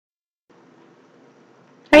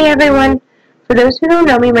Hi everyone. For those who don't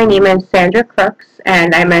know me, my name is Sandra Crooks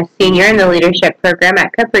and I'm a senior in the leadership program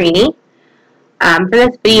at Cabrini. For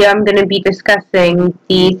this video, I'm going to be discussing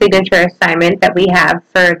the signature assignment that we have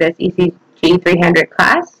for this ECG 300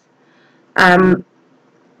 class. When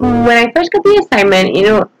I first got the assignment,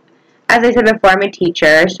 as I said before, I'm a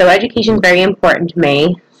teacher, so education is very important to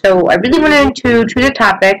me. So I really wanted to choose a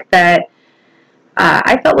topic that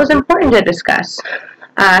I felt was important to discuss.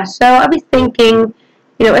 So I was thinking,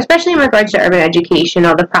 especially in regards to urban education,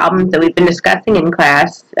 all the problems that we've been discussing in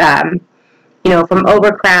class, from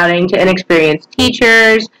overcrowding to inexperienced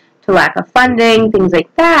teachers to lack of funding, things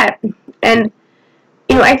like that. And,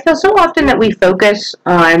 I feel so often that we focus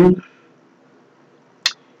on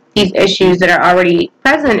these issues that are already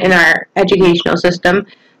present in our educational system,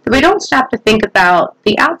 that we don't stop to think about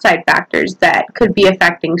the outside factors that could be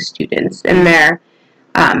affecting students in their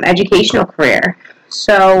educational career.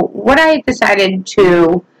 So what I decided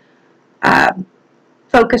to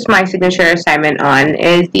focus my signature assignment on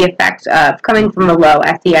is the effects of coming from a low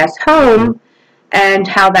SES home and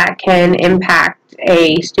how that can impact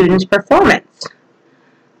a student's performance.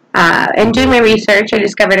 In doing my research, I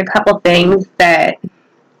discovered a couple things that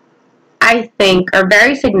I think are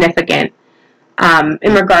very significant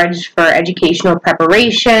in regards for educational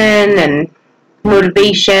preparation and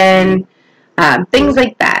motivation, things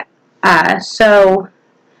like that. So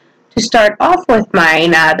to start off with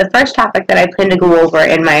mine, the first topic that I plan to go over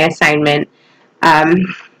in my assignment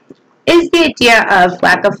is the idea of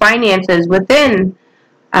lack of finances within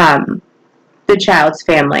the child's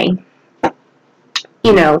family.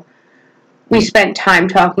 We spent time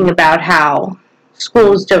talking about how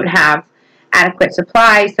schools don't have adequate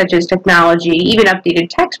supplies, such as technology, even updated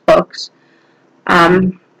textbooks.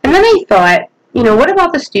 And then I thought, what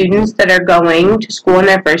about the students that are going to school on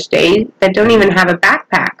their first day that don't even have a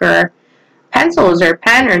backpack or pencils or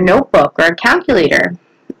pen or notebook or a calculator?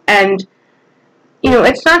 And,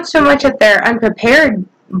 it's not so much that they're unprepared,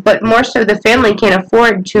 but more so the family can't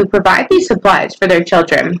afford to provide these supplies for their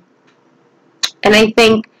children. And I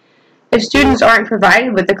think if students aren't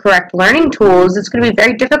provided with the correct learning tools, it's going to be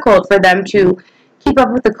very difficult for them to keep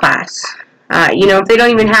up with the class. If they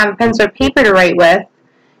don't even have a pencil or paper to write with,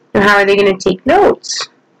 how are they going to take notes?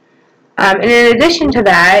 And in addition to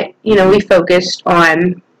that, we focused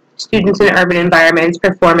on students in urban environments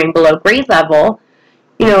performing below grade level.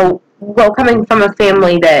 Coming from a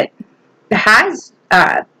family that has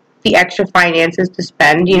the extra finances to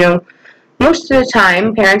spend, most of the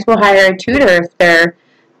time parents will hire a tutor if their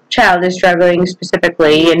child is struggling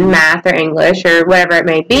specifically in math or English or whatever it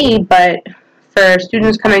may be, but for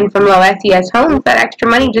students coming from low SES homes, that extra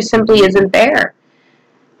money just simply isn't there.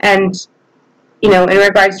 And, in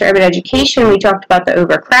regards to urban education, we talked about the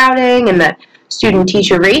overcrowding and the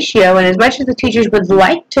student-teacher ratio, and as much as the teachers would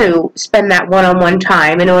like to spend that one-on-one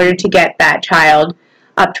time in order to get that child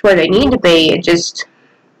up to where they need to be,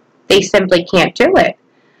 they simply can't do it.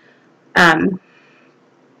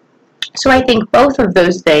 So I think both of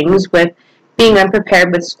those things, with being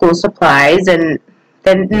unprepared with school supplies and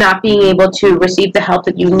then not being able to receive the help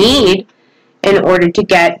that you need in order to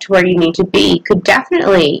get to where you need to be, could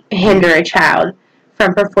definitely hinder a child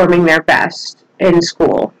from performing their best in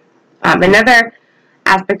school. Another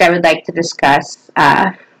aspect I would like to discuss,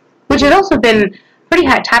 which has also been a pretty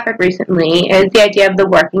hot topic recently, is the idea of the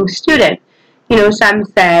working student. Some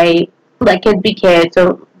say, let kids be kids,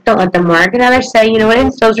 so don't let them work, and others say, it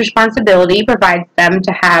instills responsibility, provides them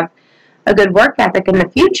to have a good work ethic in the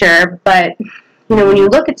future. But, when you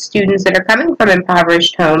look at students that are coming from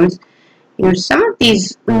impoverished homes, some of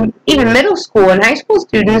these, even middle school and high school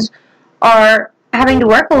students, are having to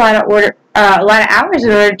work a lot of hours in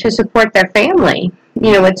order to support their family.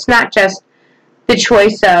 It's not just the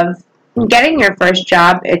choice of getting your first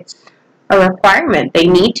job, it's a requirement. They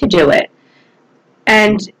need to do it.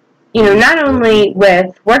 And not only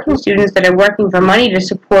with working students that are working for money to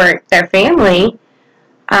support their family,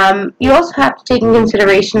 you also have to take into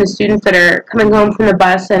consideration the students that are coming home from the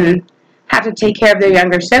bus and have to take care of their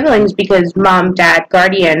younger siblings because mom, dad,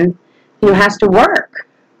 guardian, has to work.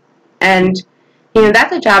 And,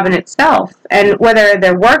 that's a job in itself. And whether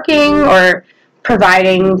they're working or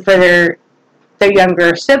providing for their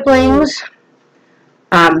younger siblings,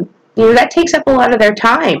 that takes up a lot of their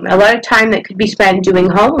time. A lot of time that could be spent doing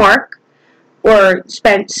homework or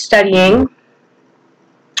spent studying,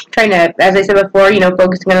 trying to, as I said before,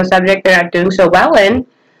 focusing on a subject they're not doing so well in.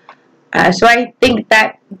 So I think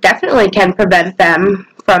that definitely can prevent them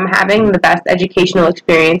from having the best educational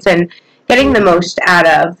experience and getting the most out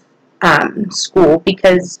of school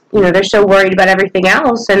because, they're so worried about everything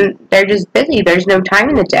else and they're just busy. There's no time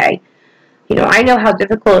in the day. I know how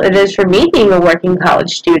difficult it is for me being a working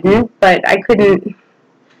college student, but I couldn't,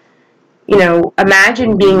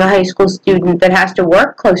 imagine being a high school student that has to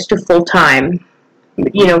work close to full time,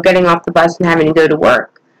 getting off the bus and having to go to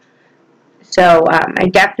work. So I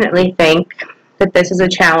definitely think that this is a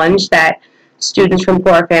challenge that students from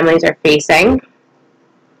poor families are facing.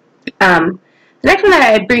 The next one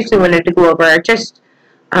that I briefly wanted to go over, just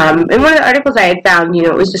in one of the articles I had found,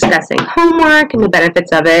 it was discussing homework and the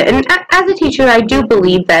benefits of it. And as a teacher, I do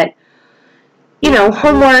believe that,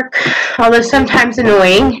 homework, although sometimes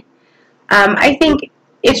annoying, I think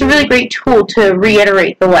it's a really great tool to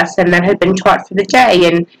reiterate the lesson that had been taught for the day.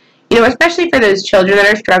 And, especially for those children that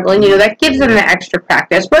are struggling, that gives them the extra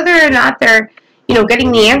practice. Whether or not they're,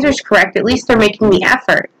 getting the answers correct, at least they're making the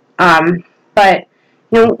effort. But,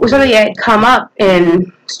 something that had come up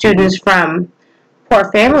in students from poor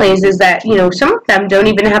families is that, some of them don't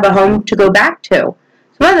even have a home to go back to.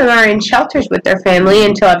 Some of them are in shelters with their family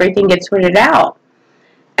until everything gets sorted out.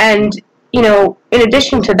 And, in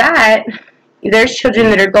addition to that, there's children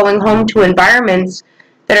that are going home to environments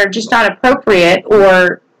that are just not appropriate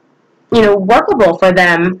or, workable for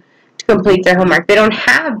them to complete their homework. They don't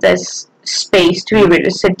have this space to be able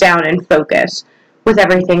to sit down and focus with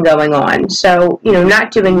everything going on. So,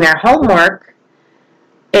 not doing their homework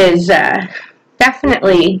is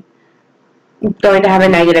definitely going to have a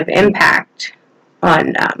negative impact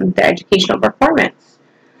on their educational performance.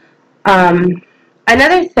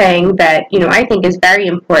 Another thing that, I think is very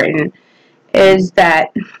important is that,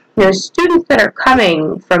 students that are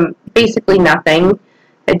coming from basically nothing,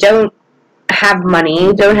 that don't have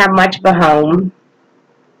money, don't have much of a home,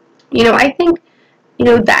 I think,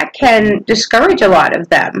 that can discourage a lot of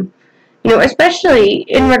them, especially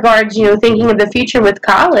in regards, thinking of the future with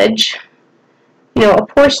college. A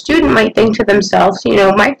poor student might think to themselves,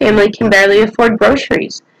 my family can barely afford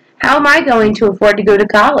groceries. How am I going to afford to go to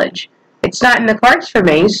college? It's not in the cards for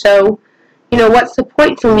me, so, what's the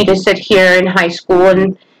point for me to sit here in high school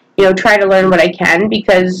and, try to learn what I can,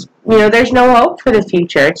 because, there's no hope for the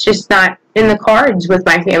future. It's just not in the cards with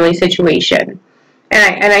my family situation.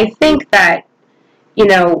 And I think that,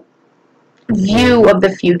 view of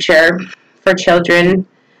the future for children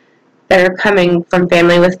that are coming from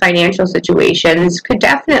family with financial situations could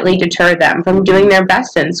definitely deter them from doing their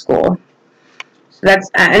best in school. So that's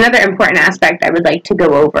another important aspect I would like to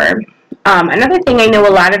go over. Another thing I know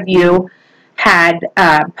a lot of you had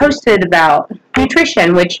posted about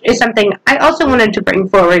nutrition, which is something I also wanted to bring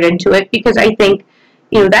forward into it because I think,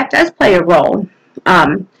 that does play a role.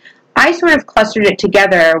 I sort of clustered it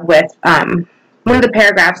together with one of the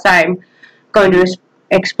paragraphs I'm going to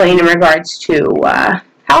explain in regards to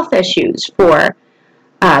health issues for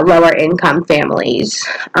lower income families.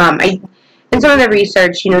 In some of the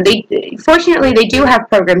research, fortunately they do have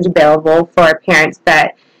programs available for parents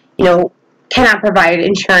that, cannot provide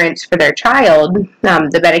insurance for their child.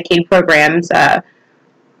 The Medicaid programs,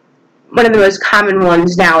 one of the most common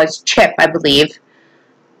ones now is CHIP, I believe.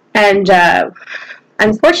 And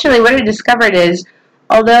unfortunately, what I discovered is,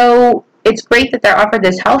 although it's great that they're offered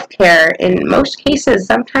this health care, in most cases,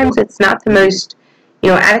 sometimes it's not the most,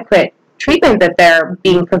 adequate treatment that they're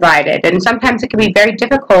being provided. And sometimes it can be very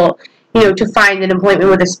difficult, to find an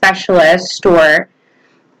appointment with a specialist or,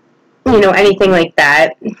 anything like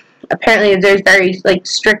that. Apparently, there's very,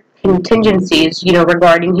 strict contingencies,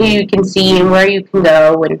 regarding who you can see and where you can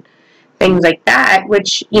go and things like that,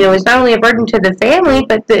 which, is not only a burden to the family,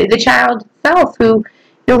 but the child itself who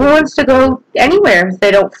wants to go anywhere if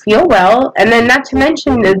they don't feel well, and then not to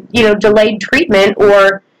mention the, delayed treatment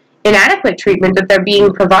or inadequate treatment that they're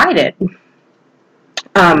being provided.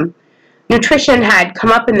 Nutrition had come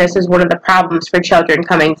up in this as one of the problems for children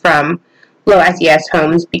coming from low SES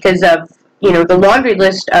homes because of, the laundry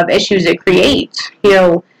list of issues it creates.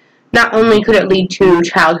 Not only could it lead to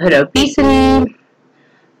childhood obesity,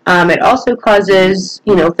 it also causes,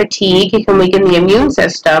 fatigue. It can weaken the immune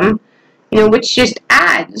system, which just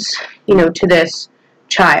adds, to this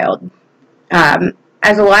child.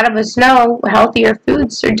 As a lot of us know, healthier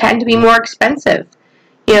foods tend to be more expensive.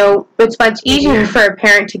 It's much easier for a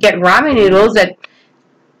parent to get ramen noodles at,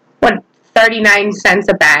 39 cents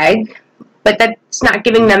a bag, but that's not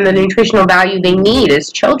giving them the nutritional value they need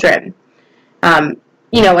as children.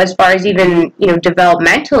 As far as even,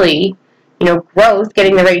 developmentally, growth,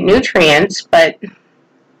 getting the right nutrients, but,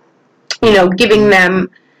 giving them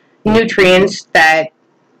nutrients that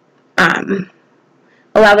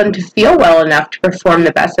allow them to feel well enough to perform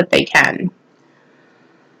the best that they can.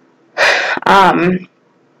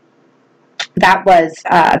 That was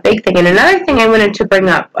a big thing. And another thing I wanted to bring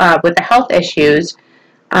up with the health issues,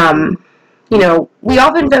 we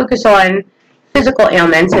often focus on physical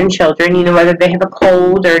ailments in children, whether they have a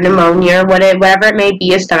cold or pneumonia or whatever it may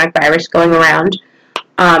be, a stomach virus going around.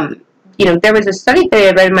 There was a study that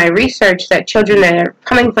I read in my research that children that are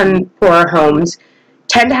coming from poorer homes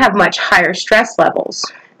tend to have much higher stress levels.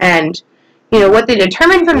 And, what they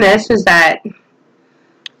determined from this is that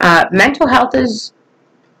mental health is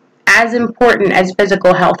as important as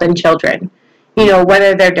physical health in children.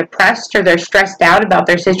 Whether they're depressed or they're stressed out about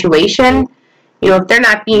their situation, if they're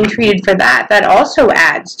not being treated for that, that also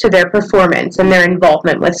adds to their performance and their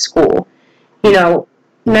involvement with school. Not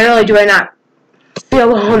only do I not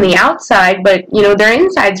feel well on the outside, but, their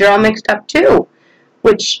insides are all mixed up too,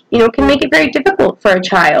 which, can make it very difficult for a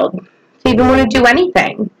child to even want to do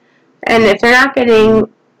anything. And if they're not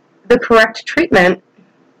getting the correct treatment,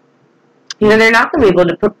 they're not going to be able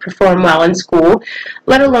to perform well in school,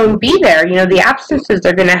 let alone be there. The absences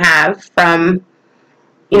they're going to have from,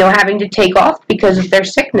 having to take off because of their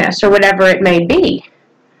sickness or whatever it may be.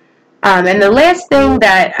 And the last thing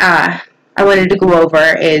that I wanted to go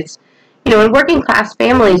over is, in working class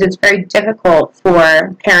families, it's very difficult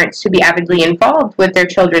for parents to be avidly involved with their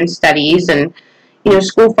children's studies and,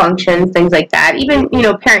 school functions, things like that. Even,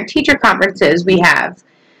 parent-teacher conferences we have.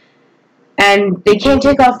 And they can't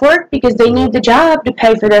take off work because they need the job to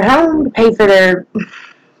pay for their home, to pay for their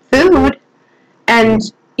food. And,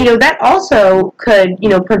 that also could,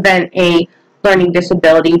 prevent a learning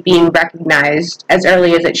disability being recognized as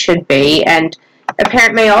early as it should be. And a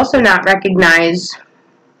parent may also not recognize,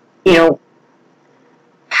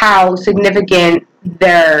 how significant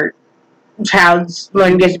their child's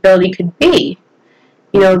learning disability could be.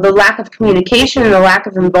 The lack of communication and the lack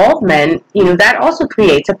of involvement, that also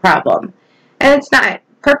creates a problem. And it's not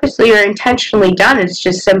purposely or intentionally done. It's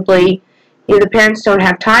just simply, the parents don't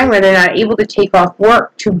have time or they're not able to take off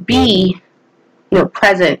work to be,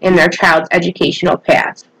 present in their child's educational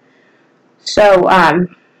path. So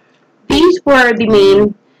these were the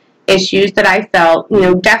main issues that I felt,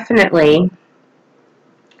 definitely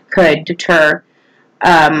could deter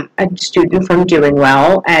a student from doing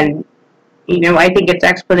well. And, I think it's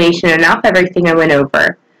explanation enough, everything I went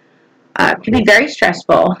over. It can be very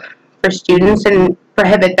stressful for students and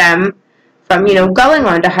prohibit them from, going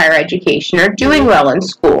on to higher education or doing well in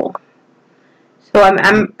school. So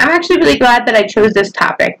I'm actually really glad that I chose this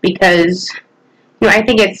topic because, I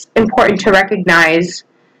think it's important to recognize,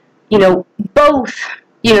 both,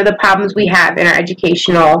 the problems we have in our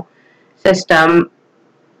educational system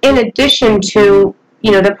in addition to,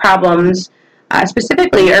 the problems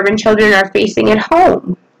specifically urban children are facing at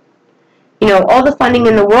home. All the funding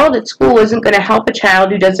in the world at school isn't going to help a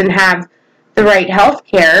child who doesn't have the right health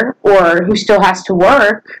care or who still has to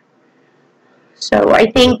work. So I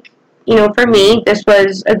think, for me, this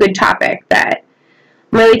was a good topic that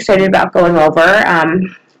I'm really excited about going over.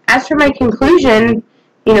 As for my conclusion,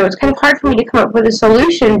 it's kind of hard for me to come up with a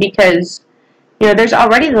solution because, there's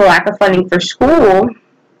already the lack of funding for school.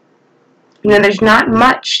 There's not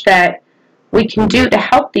much that we can do to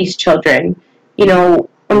help these children.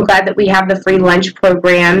 I'm glad that we have the free lunch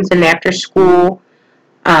programs and after school,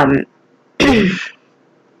 like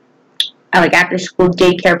after school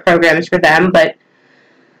daycare programs for them, but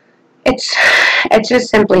it's just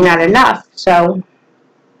simply not enough. So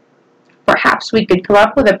perhaps we could come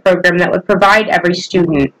up with a program that would provide every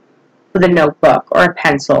student with a notebook or a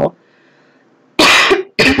pencil,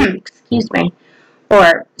 excuse me,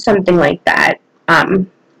 or something like that.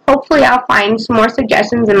 Hopefully I'll find some more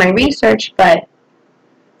suggestions in my research, but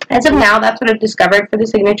as of now, that's what I've discovered for the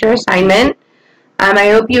signature assignment. I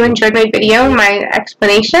hope you enjoyed my video and my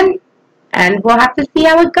explanation, and we'll have to see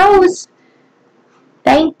how it goes.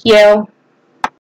 Thank you.